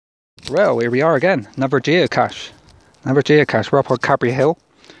Well, here we are again, another geocache. We're up on Cadbury Hill.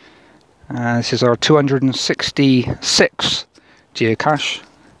 This is our 266th geocache,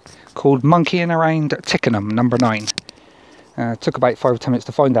 called Monkeying Around Tikkenham, number 9. Took about 5 or 10 minutes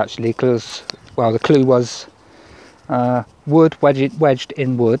to find actually, because, well, the clue was wood wedged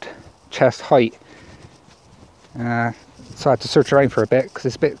in wood, chest height. So I had to search around for a bit, because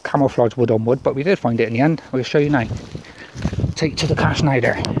it's a bit camouflage wood on wood, but we did find it in the end. I'll show you now. Take you to the cache now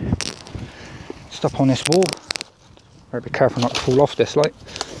there. Just up on this wall. Better be careful not to fall off this, like.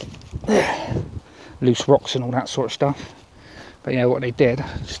 Loose rocks and all that sort of stuff. But yeah, what they did,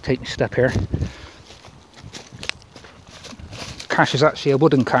 just take me a step here. Cache is actually a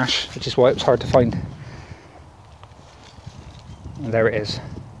wooden cache, which is why it was hard to find. And there it is.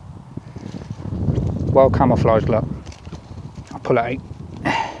 Well camouflaged, look. I'll pull it out.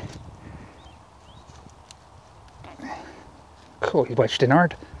 Cool, he wedged in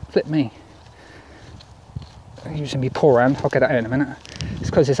hard. Flip me. I'm using my poor hand, I'll get it out in a minute.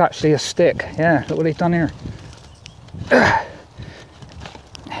 It's because it's actually a stick. Yeah, look what they've done here.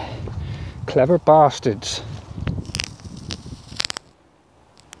 Clever bastards.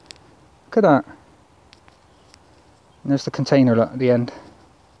 Look at that. And there's the container, look, at the end,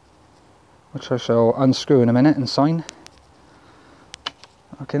 which I shall unscrew in a minute and sign.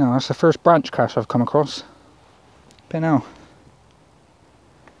 Okay, now that's the first branch cache I've come across. But now.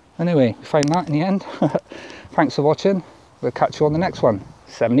 Anyway, we found that in the end. Thanks for watching. We'll catch you on the next one.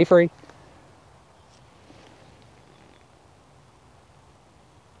 73.